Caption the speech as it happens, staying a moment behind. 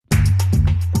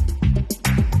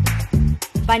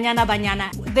Banyana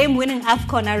Banyana. Them winning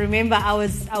AFCON, I remember I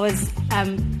was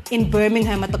in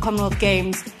Birmingham at the Commonwealth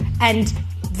Games, and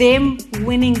them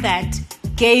winning that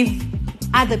gave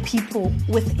other people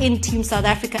within Team South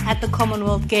Africa at the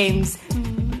Commonwealth Games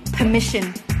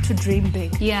permission to dream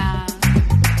big. Yeah.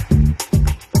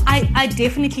 I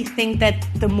definitely think that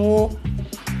the more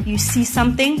you see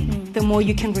something, the more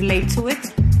you can relate to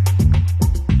it.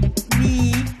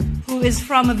 Me, who is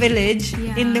from a village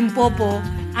in Limpopo,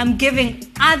 I'm giving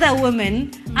other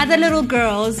women, other little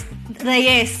girls, the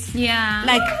yes. Yeah.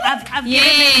 Like, I've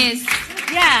yes.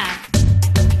 given, yeah.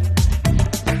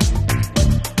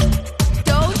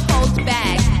 Don't hold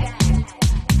back.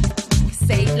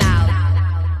 Say it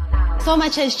loud. So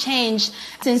much has changed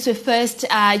since we first,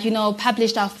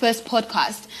 published our first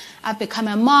podcast. I've become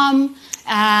a mom.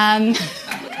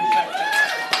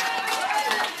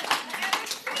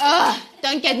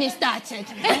 Don't get me started.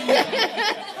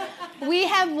 We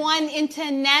have won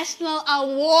international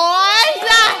awards.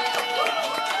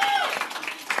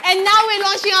 And now we're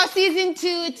launching our season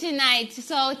 2 tonight.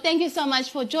 So thank you so much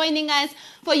for joining us.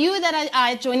 For you that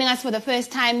are joining us for the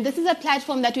first time, this is a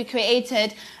platform that we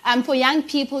created for young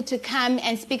people to come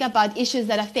and speak about issues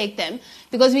that affect them.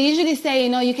 Because we usually say,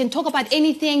 you can talk about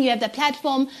anything, you have the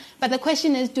platform, but the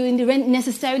question is, do you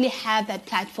necessarily have that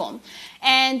platform?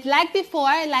 And like before,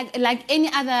 like any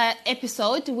other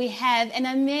episode, we have an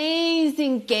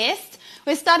amazing guest.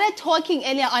 We started talking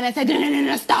earlier on. I said,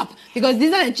 no, stop. Because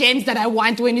these are the gems that I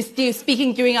want when you're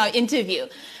speaking during our interview.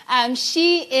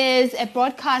 She is a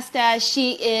broadcaster.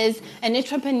 She is an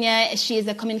entrepreneur. She is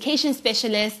a communication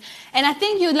specialist. And I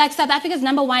think you're like South Africa's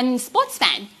 #1 sports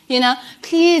fan.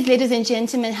 Please, ladies and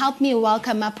gentlemen, help me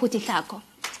welcome Maphuti Hlako.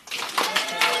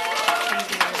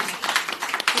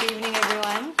 Good evening,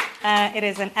 everyone. It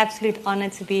is an absolute honor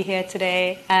to be here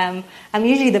today. I'm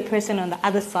usually the person on the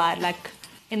other side, like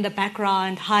in the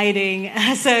background, hiding.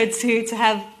 So to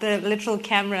have the literal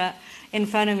camera in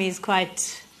front of me is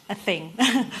quite a thing.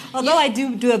 Although I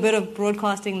do a bit of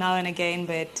broadcasting now and again,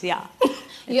 but yeah.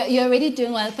 You're already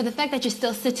doing well. For the fact that you're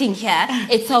still sitting here,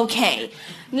 it's okay.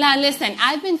 Now, listen,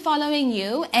 I've been following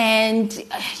you, and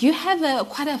you have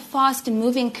quite a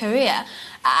fast-moving career.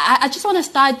 I just want to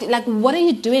start, what are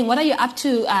you doing? What are you up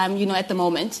to, at the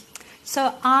moment?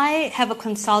 So I have a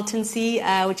consultancy,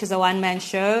 which is a one-man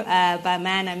show. By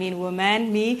man, I mean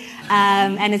woman, me.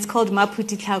 And it's called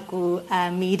Maphuti Hlako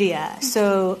Media.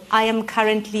 So I am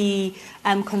currently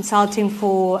consulting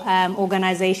for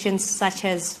organizations such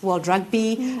as World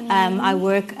Rugby. I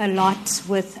work a lot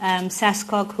with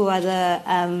SASCOC, who are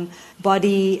the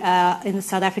body in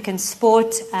South African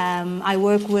sport. I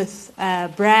work with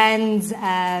brands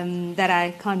that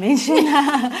I can't mention.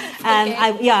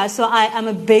 So I'm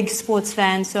a big sports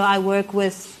fan. So I work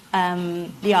with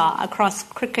across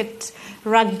cricket,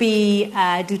 rugby,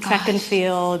 do track and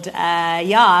field.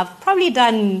 I've probably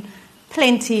done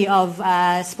plenty of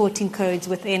sporting codes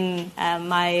within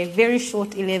my very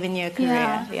short 11-year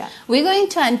career. Yeah. We're going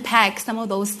to unpack some of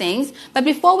those things. But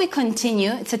before we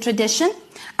continue, it's a tradition.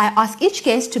 I ask each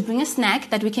guest to bring a snack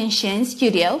that we can share in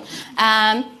studio.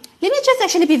 Let me just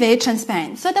actually be very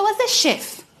transparent. So there was a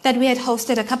chef that we had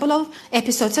hosted a couple of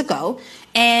episodes ago.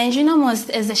 And most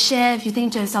as a chef, you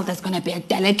think to yourself, there's going to be a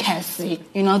delicacy,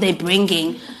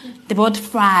 they brought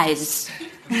fries.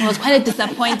 It was quite a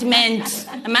disappointment.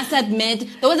 I must admit,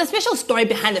 there was a special story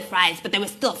behind the fries, but they were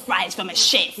still fries from a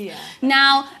chef. Yeah.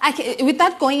 Now,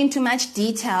 without going into much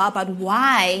detail about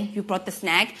why you brought the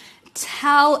snack,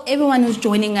 tell everyone who's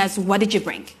joining us, what did you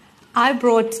bring? I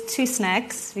brought 2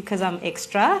 snacks because I'm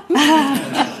extra.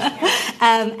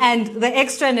 And the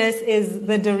extraness is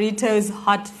the Doritos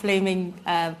hot flaming,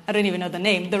 I don't even know the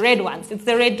name, the red ones. It's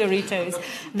the red Doritos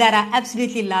that I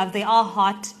absolutely love. They are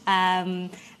hot.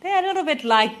 They're a little bit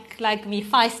like me,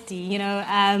 feisty,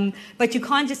 but you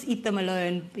can't just eat them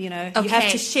alone, You have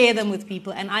to share them with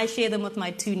people, and I share them with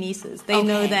my 2 nieces. They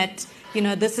know that,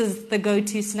 this is the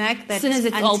go-to snack. That as soon as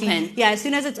it's open. Yeah, as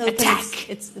soon as it's open,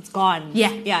 it's gone.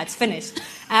 Yeah, it's finished.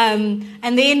 And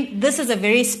then this is a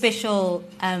very special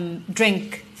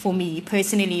drink for me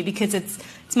personally because it's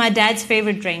my dad's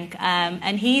favorite drink,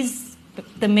 and he's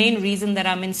the main reason that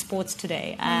I'm in sports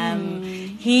today.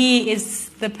 He is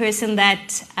the person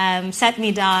that sat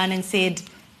me down and said,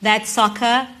 that's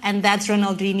soccer and that's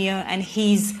Ronaldinho, and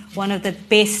he's one of the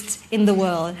best in the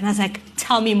world. And I was like,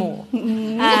 tell me more.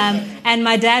 And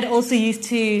my dad also used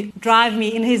to drive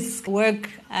me in his work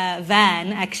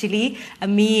van, actually,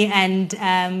 me and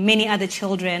many other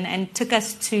children, and took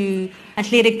us to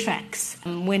athletic tracks.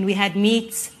 When we had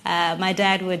meets, my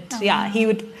dad would, he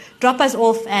would drop us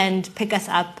off and pick us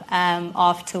up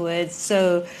afterwards.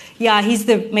 So, he's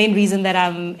the main reason that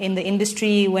I'm in the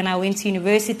industry. When I went to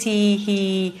university,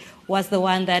 he was the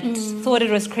one that thought it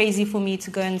was crazy for me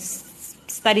to go and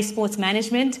study sports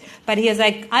management. But he was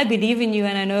like, I believe in you,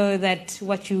 and I know that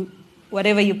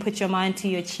whatever you put your mind to,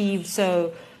 you achieve.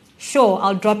 So, sure,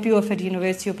 I'll drop you off at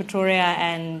University of Pretoria,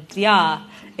 and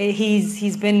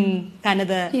he's been kind of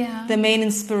the main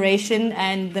inspiration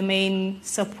and the main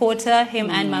supporter, him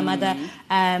and my mother.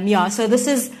 So this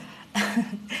is,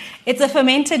 it's a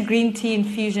fermented green tea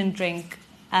infusion drink.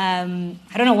 I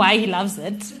don't know why he loves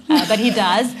it, but he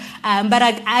does. But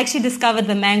I actually discovered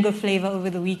the mango flavor over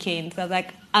the weekend. So I was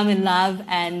like, I'm in love,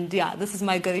 and this is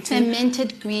my go-to.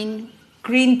 Fermented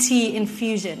green tea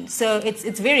infusion. So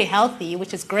it's very healthy,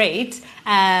 which is great.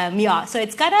 So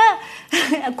it's got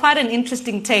quite an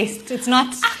interesting taste. It's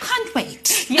not. I can't wait.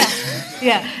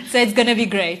 So it's gonna be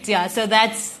great. So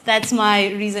that's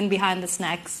my reason behind the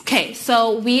snacks. Okay,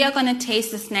 so we are gonna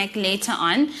taste the snack later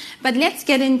on, but let's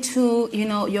get into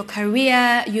your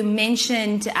career. You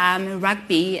mentioned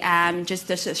rugby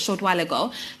just a short while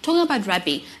ago. Talking about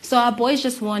rugby, so our boys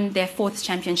just won their 4th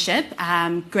championship.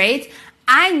 Great.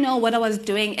 I know what I was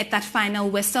doing at that final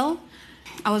whistle.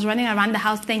 I was running around the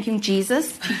house thanking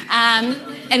Jesus.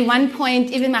 At one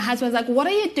point, even my husband was like, what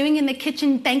are you doing in the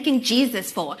kitchen thanking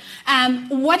Jesus for?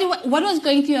 What was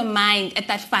going through your mind at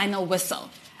that final whistle?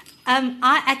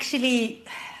 I actually,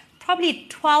 probably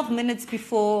 12 minutes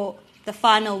before the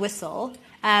final whistle,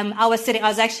 I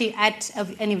was actually at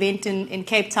an event in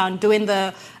Cape Town doing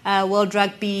the World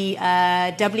Rugby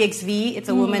WXV. It's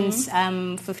a women's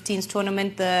 15s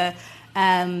tournament.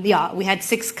 We had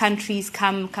 6 countries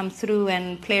come through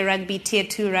and play rugby, tier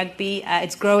 2 rugby.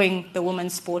 It's growing the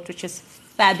women's sport, which is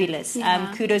fabulous.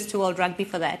 Kudos to World Rugby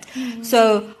for that.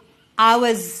 So I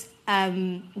was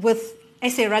with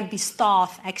SA Rugby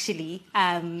staff, actually,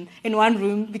 in one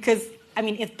room, because,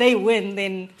 if they win,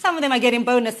 then some of them are getting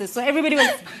bonuses. So everybody was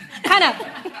kind of,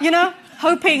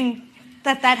 hoping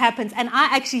that happens. And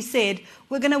I actually said,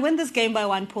 we're going to win this game by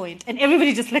 1 point. And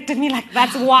everybody just looked at me like,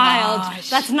 that's wild. Gosh.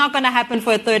 That's not going to happen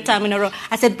for a 3rd time in a row.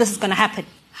 I said, this is going to happen.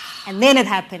 And then it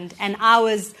happened. And I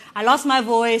lost my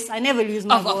voice. I never lose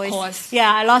my voice. Of course.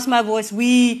 Yeah, I lost my voice.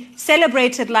 We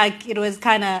celebrated like it was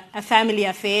kind of a family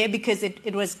affair, because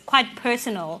it was quite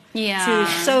personal to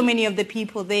so many of the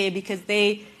people there, because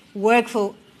they work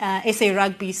for SA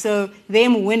Rugby. So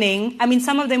them winning,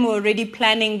 some of them were already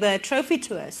planning the trophy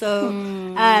tour. So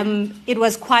it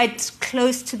was quite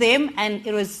close to them, and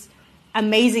it was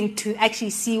amazing to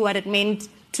actually see what it meant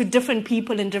to different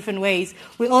people in different ways.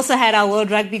 We also had our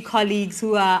World Rugby colleagues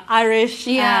who are Irish.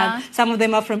 Some of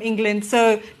them are from England.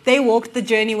 So they walked the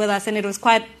journey with us, and it was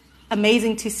quite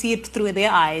amazing to see it through their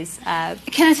eyes. Can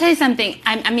I tell you something?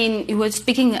 You were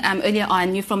speaking earlier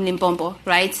on, you're from Limpopo,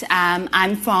 right?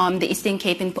 I'm from the Eastern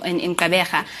Cape in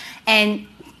Gqeberha, and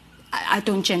I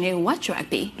don't generally watch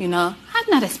rugby, I'm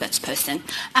not a sports person.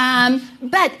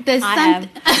 But there's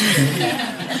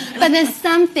but there's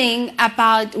something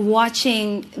about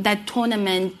watching that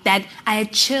tournament that I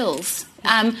had chills.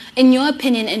 In your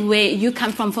opinion, and where you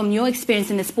come from your experience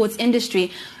in the sports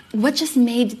industry, what just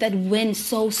made that win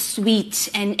so sweet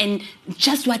and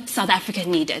just what South Africa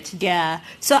needed? Yeah.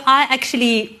 So I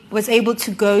actually was able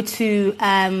to go to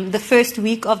the first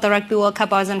week of the Rugby World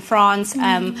Cup. I was in France.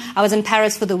 I was in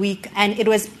Paris for the week. And it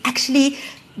was actually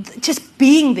just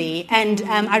being there. And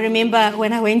I remember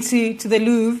when I went to the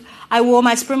Louvre, I wore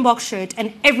my Springbok shirt,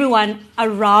 and everyone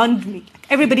around me,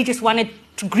 everybody just wanted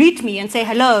to greet me and say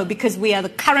hello, because we are the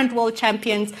current world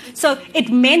champions. So it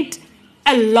meant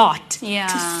a lot to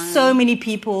so many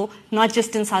people, not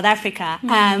just in South Africa.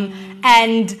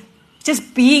 And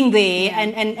just being there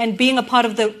and being a part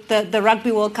of the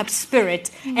Rugby World Cup spirit,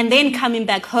 and then coming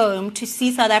back home to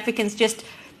see South Africans, just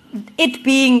it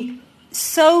being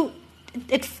so,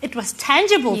 it was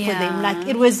tangible for them. Like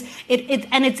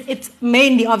it's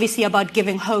mainly obviously about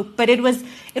giving hope, but it was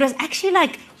actually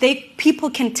like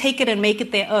people can take it and make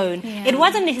it their own. It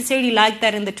wasn't necessarily like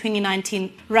that in the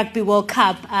 2019 Rugby World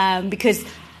Cup, because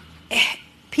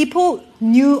people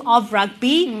knew of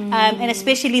rugby, and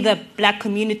especially the black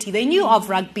community, they knew of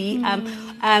rugby,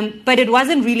 but it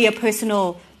wasn't really a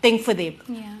personal thing for them.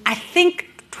 I think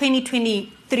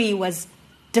 2023 was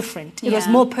different. It was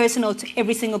more personal to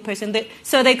every single person,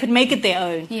 so they could make it their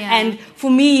own. And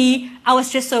for me, I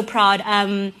was just so proud.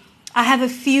 I have a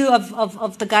few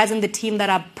of the guys on the team that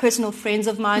are personal friends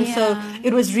of mine. Yeah. So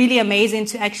it was really amazing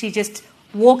to actually just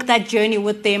walk that journey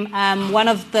with them. One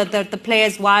of the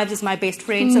players' wives is my best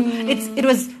friend. So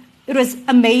it was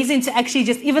amazing to actually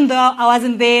just, even though I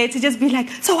wasn't there, to just be like,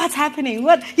 so what's happening?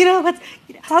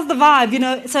 How's the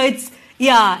vibe? So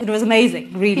it was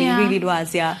amazing. Really, really it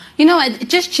was, yeah.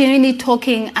 Just generally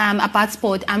talking about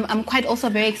sport, I'm quite also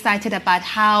very excited about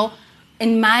how,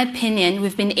 in my opinion,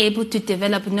 we've been able to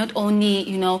develop not only,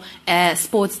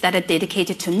 sports that are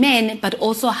dedicated to men, but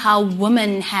also how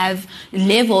women has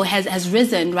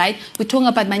risen, right? We're talking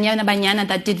about Banyana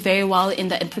that did very well in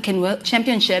the African World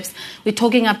Championships. We're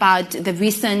talking about the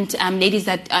recent ladies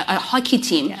that a hockey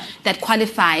team that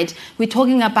qualified. We're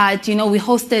talking about, we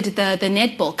hosted the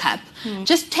Netball Cup.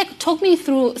 Just talk me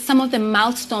through some of the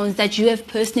milestones that you have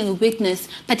personally witnessed,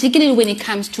 particularly when it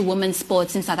comes to women's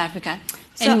sports in South Africa.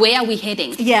 And where are we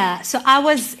heading? Yeah, so I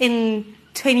was in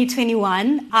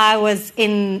 2021. I was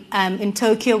in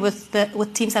Tokyo with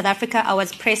Team South Africa. I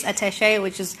was press attaché,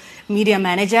 which is media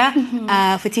manager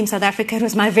for Team South Africa. It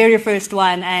was my very first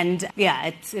one, and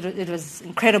it was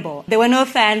incredible. There were no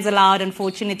fans allowed,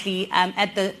 unfortunately,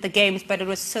 at the games, but it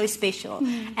was so special.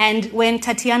 And when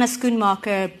Tatiana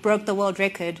Schoonmaker broke the world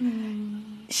record,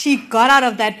 she got out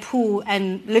of that pool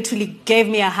and literally gave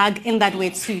me a hug in that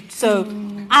wetsuit. So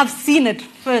I've seen it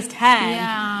firsthand,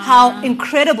 how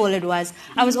incredible it was.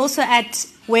 I was also at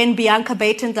when Bianca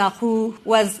Buitendal, who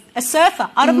was a surfer,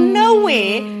 out of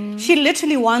nowhere, she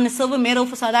literally won a silver medal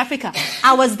for South Africa.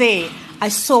 I was there. I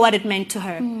saw what it meant to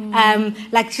her.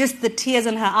 Just the tears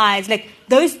in her eyes.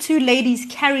 Those two ladies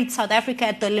carried South Africa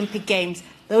at the Olympic Games.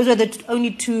 Those were the only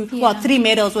three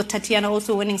medals, with Tatiana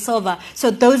also winning silver. So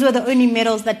those were the only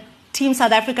medals that Team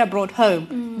South Africa brought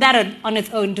home. That on its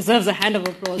own deserves a hand of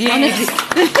applause, honestly.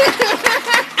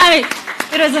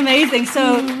 It was amazing.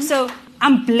 So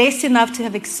I'm blessed enough to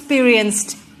have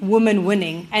experienced women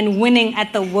winning, and winning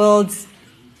at the world's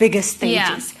biggest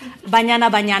stages.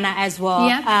 Banyana as well.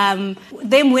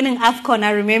 Them winning AFCON,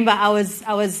 I remember I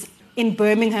was in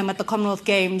Birmingham at the Commonwealth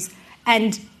Games,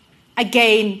 and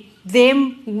again,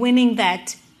 them winning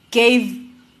that gave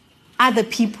other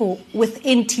people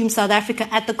within Team South Africa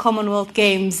at the Commonwealth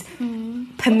Games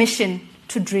permission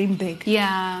to dream big.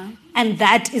 And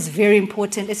that is very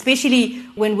important, especially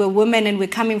when we're women and we're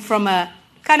coming from a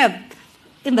kind of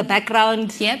in the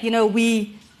background.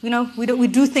 We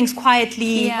do things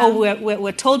quietly, or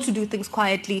we're told to do things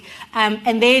quietly,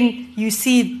 and then you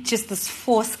see just this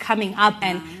force coming up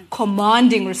and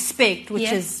commanding respect,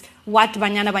 which is what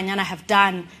Banyana have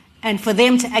done. And for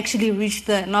them to actually reach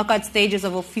the knockout stages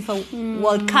of a FIFA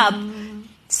World Cup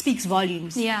speaks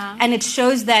volumes. And it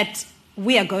shows that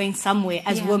we are going somewhere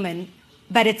as women.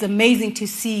 But it's amazing to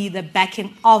see the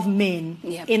backing of men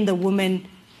in the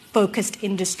women-focused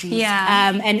industries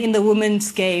and in the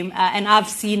women's game. And I've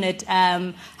seen it.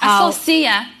 I saw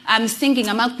Sia singing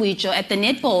Amakwijo at the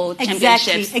Netball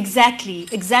Championships.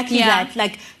 Exactly that.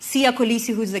 Like Sia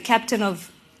Kolisi, who's the captain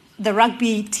of the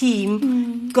rugby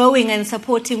team, going and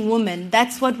supporting women.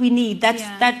 That's what we need. That's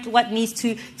what needs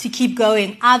to keep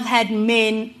going. I've had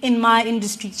men in my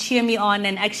industry cheer me on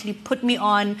and actually put me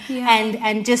on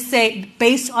and just say,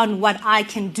 based on what I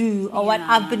can do or what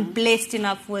I've been blessed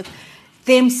enough with,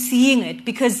 them seeing it.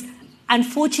 Because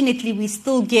unfortunately, we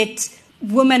still get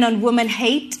women on women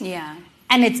hate.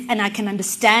 And I can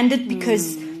understand it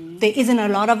because there isn't a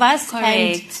lot of us.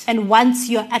 And once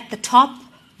you're at the top,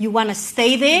 you want to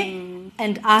stay there,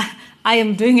 and I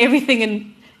am doing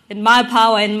everything in my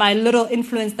power and my little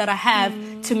influence that I have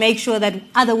to make sure that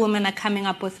other women are coming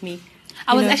up with me.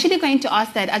 I was actually going to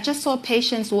ask that. I just saw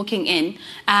Patience walking in,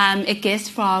 a guest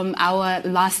from our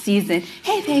last season.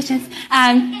 Hey, Patience.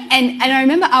 And I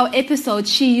remember our episode,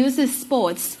 she uses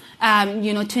sports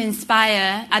to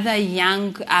inspire other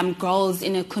young girls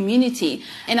in a community.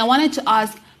 And I wanted to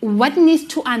ask, what needs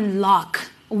to unlock,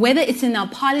 whether it's in our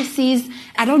policies,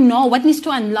 I don't know, what needs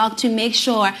to unlock to make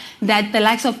sure that the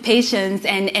likes of Patience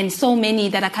and so many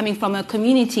that are coming from a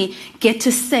community get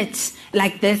to sit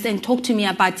like this and talk to me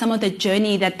about some of the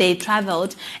journey that they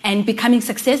traveled and becoming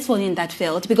successful in that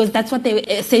field, because that's what they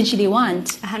essentially want.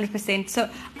 100%. So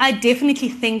I definitely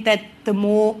think that the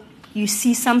more you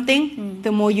see something,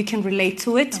 the more you can relate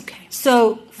to it.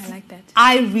 So I like that.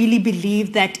 I really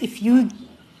believe that if you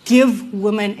give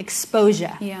women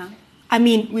exposure, I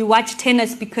mean, we watch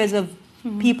tennis because of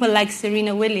people like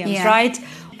Serena Williams, right?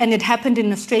 And it happened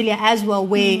in Australia as well,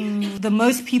 where the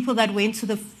most people that went to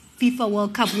the FIFA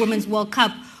World Cup, Women's World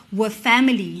Cup, were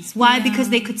families. Why? Because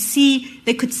they could see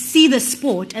the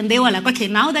sport, and they were like, okay,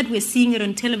 now that we're seeing it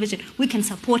on television, we can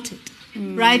support it.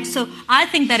 right? So I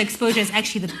think that exposure is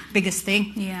actually the biggest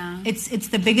thing. Yeah. It's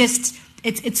the biggest.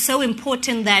 It's so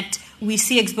important that we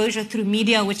see exposure through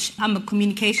media, which I'm a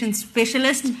communications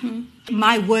specialist.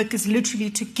 My work is literally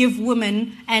to give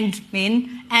women and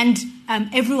men and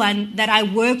everyone that I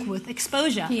work with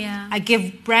exposure. Yeah. I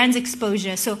give brands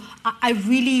exposure. So I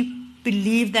really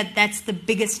believe that that's the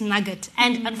biggest nugget.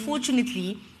 And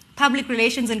unfortunately, public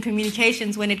relations and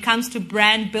communications, when it comes to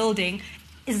brand building,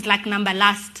 is like number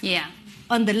last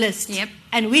on the list. Yep.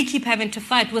 And we keep having to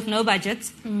fight with no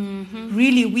budgets.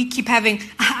 Really, we keep having...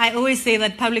 I always say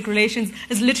that public relations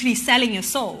is literally selling your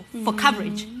soul for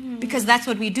coverage, because that's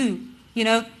what we do. You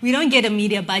know, we don't get a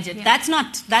media budget. Yeah. That's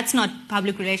not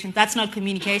public relations. That's not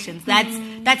communications.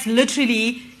 That's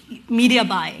literally media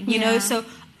buying. You know, so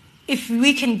if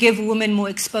we can give women more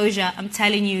exposure, I'm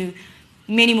telling you,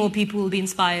 many more people will be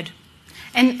inspired.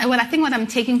 And what I'm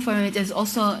taking from it is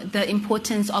also the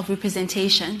importance of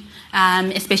representation,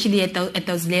 especially at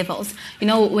those levels. You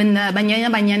know, when the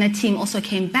Banyana team also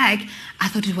came back, I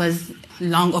thought it was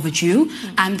long overdue.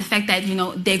 The fact that, you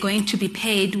know, they're going to be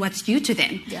paid what's due to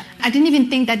them. Yeah. I didn't even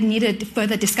think that needed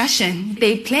further discussion.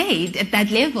 They played at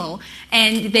that level,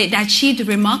 and they achieved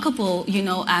remarkable, you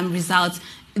know, results.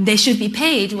 They should be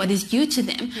paid what is due to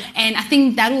them. Yeah. And I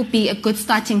think that will be a good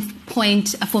starting point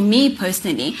for me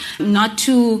personally, not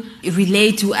to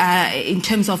relate to in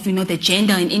terms of, you know, the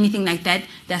gender and anything like that.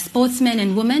 They're sportsmen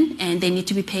and women, and they need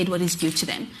to be paid what is due to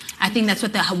them. I think that's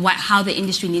how the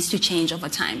industry needs to change over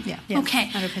time. Yeah. Okay.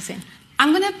 100%.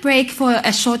 I'm going to break for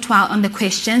a short while on the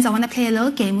questions. I want to play a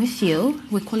little game with you.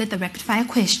 We call it the rapid fire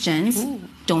questions. Ooh.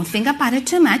 Don't think about it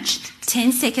too much.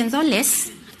 10 seconds or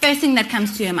less. First thing that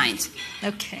comes to your mind.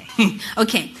 Okay.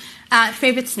 Okay.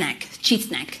 Favorite snack? Cheat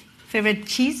snack. Favorite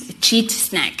cheese? Cheat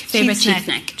snack. Favorite cheat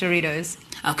snack. Doritos.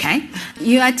 Okay.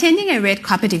 You are attending a red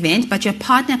carpet event, but your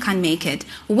partner can't make it.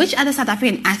 Which other South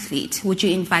African athlete would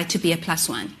you invite to be a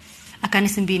 +1? Akani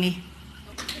Simbini.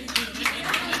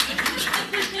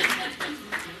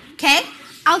 Okay.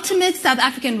 Ultimate South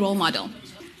African role model.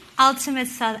 Ultimate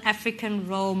South African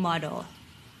role model.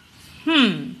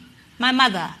 My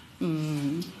mother.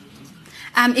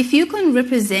 If you can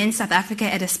represent South Africa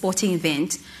at a sporting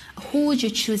event, who would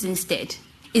you choose instead?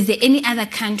 Is there any other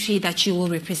country that you will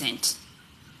represent?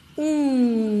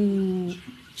 Ooh.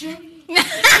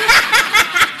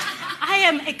 I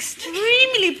am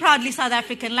extremely proudly South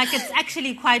African. Like, it's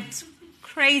actually quite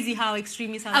crazy how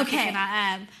extremely South African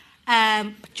I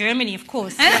am. Germany, of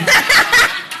course.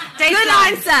 Good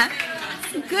answer.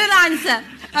 Good answer.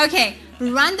 Okay.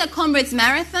 Run the Comrades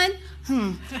Marathon.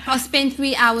 Or spend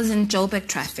 3 hours in Joburg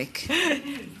traffic.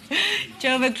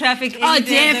 Joburg traffic.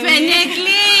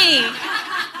 Definitely.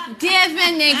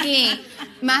 Definitely.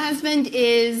 My husband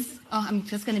is... Oh, I'm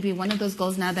just going to be one of those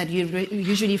girls now that you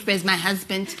usually phrase my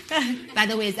husband. By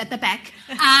the way, is at the back.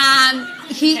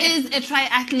 He is a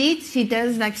triathlete. He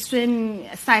does like swim,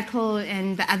 cycle,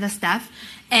 and the other stuff.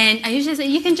 And I usually say,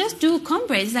 you can just do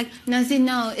Comrades. It's like,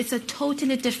 no, it's a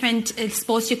totally different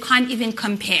sport. You can't even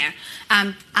compare.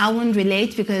 I won't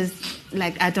relate because,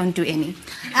 like, I don't do any.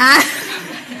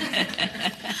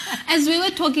 As we were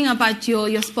talking about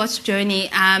your sports journey,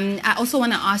 I also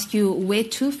want to ask you, where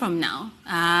to from now?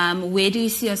 Where do you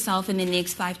see yourself in the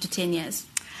next 5 to 10 years?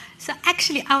 So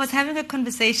actually, I was having a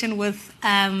conversation with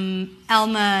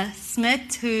Elma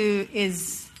Smith, who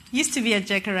used to be at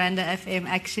Jacaranda FM,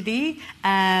 actually.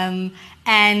 And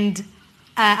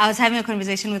I was having a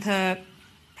conversation with her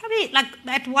probably like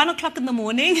at 1 o'clock in the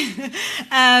morning.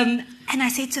 And I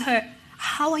said to her,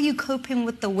 how are you coping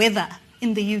with the weather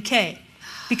in the UK?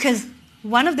 Because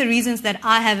one of the reasons that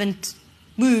I haven't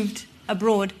moved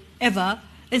abroad ever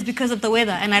is because of the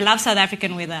weather. And I love South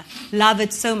African weather. Love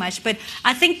it so much. But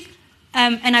I think,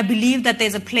 and I believe that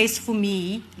there's a place for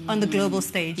me on the global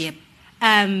stage. Yep.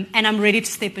 And I'm ready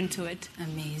to step into it.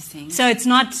 Amazing. So it's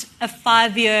not a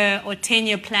 5-year or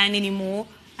 10-year plan anymore.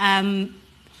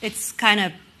 It's kind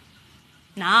of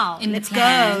now. Let's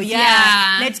go.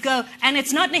 Yeah. Let's go. And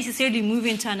it's not necessarily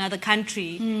moving to another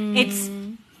country. It's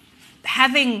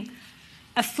having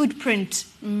a footprint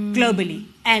globally.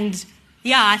 And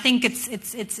yeah, I think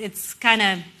it's kind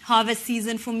of harvest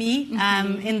season for me.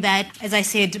 In that, as I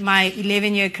said, my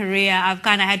 11-year career, I've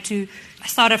kind of had to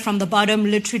start from the bottom,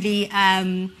 literally.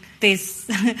 There's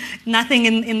nothing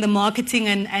in the marketing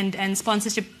and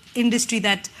sponsorship industry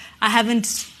that I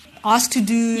haven't asked to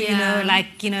do,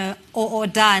 or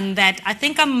done, that I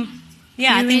think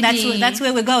I think that's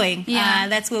where we're going.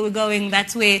 That's where we're going.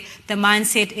 That's where the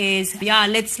mindset is. Yeah,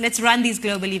 let's run these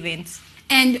global events.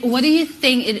 And what do you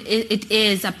think it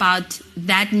is about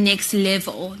that next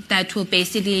level that will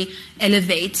basically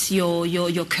elevate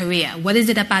your career? What is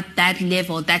it about that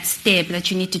level, that step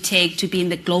that you need to take to be in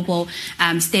the global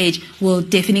stage will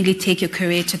definitely take your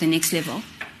career to the next level?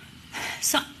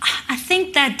 So I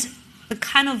think that the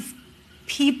kind of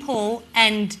people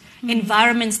and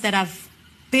environments that I've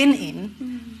been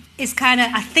in is kind of,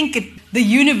 I think the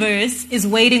universe is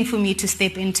waiting for me to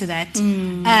step into that.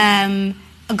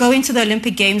 Going to the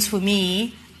Olympic Games for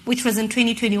me, which was in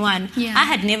 2021, I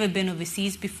had never been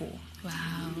overseas before. Wow.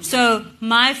 So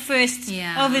my first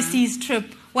overseas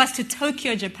trip was to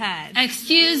Tokyo, Japan.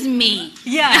 Excuse me.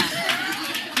 Yeah.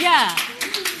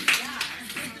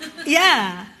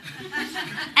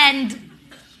 And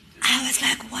I was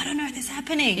like, what on earth is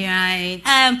happening? Right.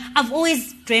 I've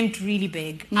always dreamt really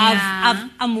big. Yeah.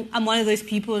 I'm one of those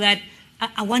people that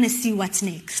I want to see what's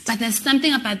next. But there's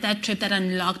something about that trip that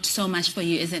unlocked so much for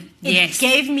you, is it? It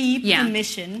gave me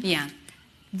permission. Yeah.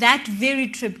 That very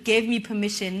trip gave me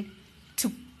permission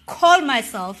to call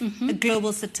myself a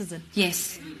global citizen.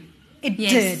 Yes. It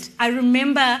did. I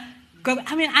remember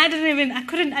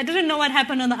I didn't know what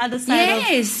happened on the other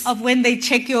side of when they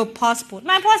check your passport.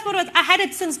 My passport I had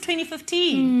it since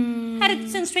 2015. Had it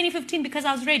since 2015 because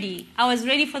I was ready. I was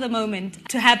ready for the moment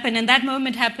to happen, and that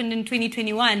moment happened in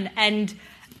 2021. And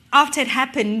after it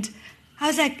happened, I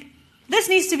was like, this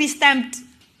needs to be stamped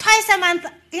twice a month,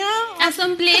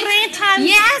 Assembly. 3 times.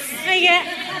 Yes.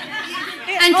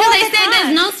 Until they say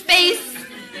there's no space.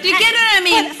 Do you get what I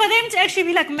mean? For them to actually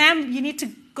be like, ma'am, you need to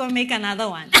go make another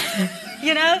one.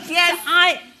 Yes.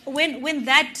 So when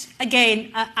that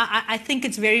again, I think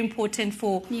it's very important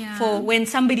for when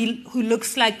somebody who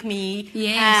looks like me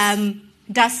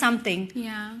does something.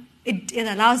 Yeah. It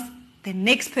allows the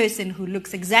next person who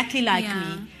looks exactly like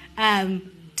me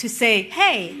to say,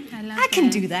 hey, I can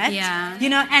do that. Yeah.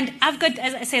 And I've got,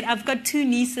 as I said, I've got 2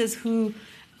 nieces who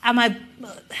are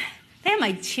they're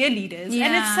my cheerleaders,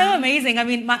 and it's so amazing. I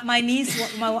mean, my niece,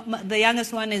 the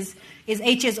youngest one is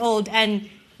 8 years old, and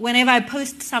whenever I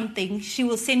post something, she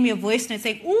will send me a voice note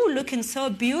saying, "Ooh, looking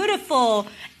so beautiful,"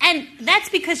 and that's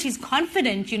because she's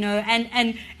confident,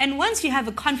 And once you have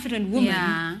a confident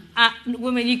woman,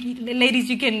 ladies,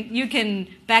 you can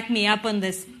back me up on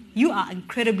this. You are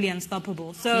incredibly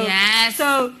unstoppable. So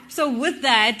with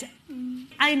that,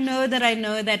 I know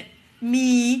that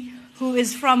me, who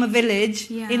is from a village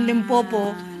in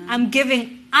Limpopo, I'm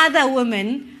giving other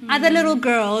women, other little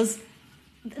girls,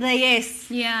 the yes.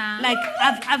 Yeah. Like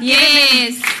I've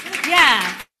given them,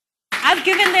 I've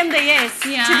given them the yes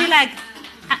to be like.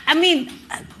 I mean,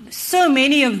 so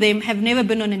many of them have never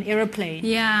been on an aeroplane.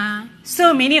 Yeah.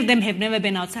 So many of them have never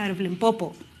been outside of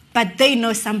Limpopo, but they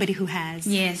know somebody who has.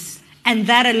 Yes. And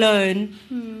that alone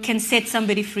can set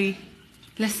somebody free.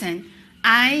 Listen.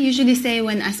 I usually say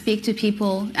when I speak to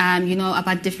people,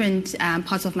 about different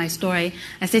parts of my story,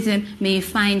 I say to them, may you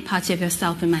find parts of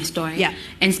yourself in my story. Yeah.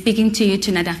 And speaking to you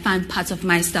tonight, I find parts of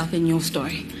myself in your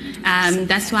story.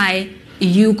 That's why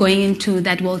you going into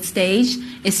that world stage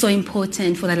is so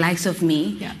important for the likes of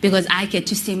me, because I get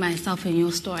to see myself in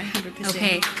your story. 100%.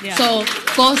 Okay? Yeah. So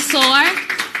go soar,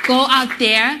 go out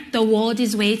there. The world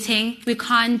is waiting. We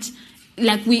can't...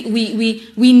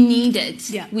 we need it.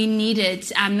 Yeah. We need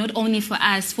it, not only for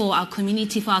us, for our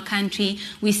community, for our country.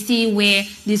 We see where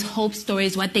these hope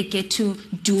stories, what they get to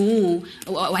do,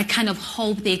 what kind of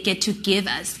hope they get to give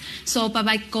us. So,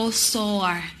 Baba, go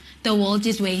soar. The world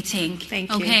is waiting. Thank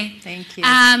you. Okay? Thank you.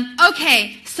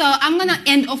 Okay, so I'm going to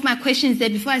end off my questions there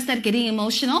before I start getting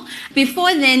emotional.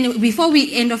 Before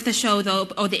we end off the show, though,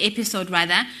 or the episode,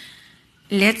 rather,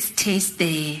 let's taste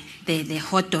the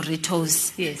hot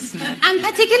Doritos. Yes. I'm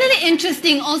particularly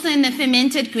interested also in the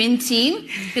fermented green tea,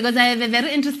 because I have a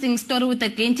very interesting story with the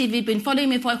green tea. If you've been following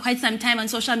me for quite some time on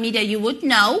social media, you would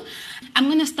know. I'm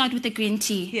going to start with the green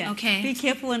tea. Yeah. Okay. Be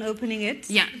careful when opening it.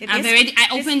 Yeah. I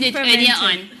opened it earlier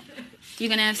on. You're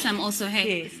going to have some also,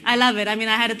 hey? Yes. I love it. I mean,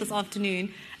 I had it this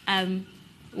afternoon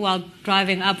while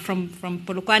driving up from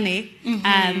Polokwane.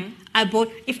 I bought,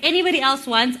 if anybody else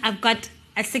wants, I've got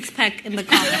a 6-pack in the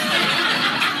car.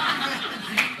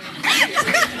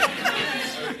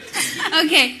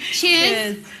 Okay,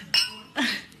 cheers.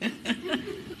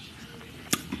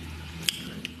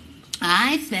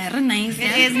 It's very nice.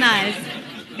 It is nice.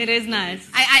 It is nice.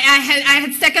 I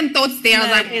had second thoughts there. No, I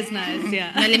was like, it is nice,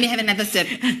 yeah. No, let me have another sip.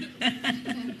 Okay,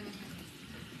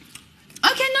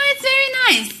 no, it's very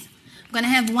nice. I'm going to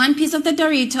have one piece of the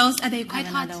Doritos. Are they quite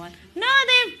hot? One. No,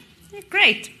 they're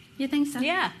great. You think so?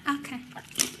 Yeah. Okay.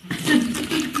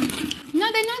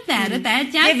 No, they're not that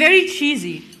bad. Yeah? They're very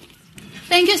cheesy.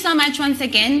 Thank you so much once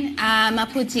again,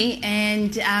 Maputi,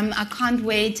 and I can't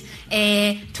wait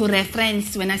to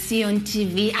reference when I see you on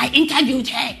TV. I interviewed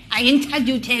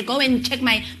her. Go and check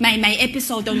my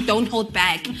episode on Don't Hold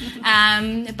Back.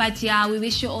 But yeah, we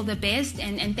wish you all the best,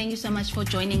 and thank you so much for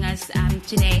joining us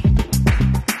today.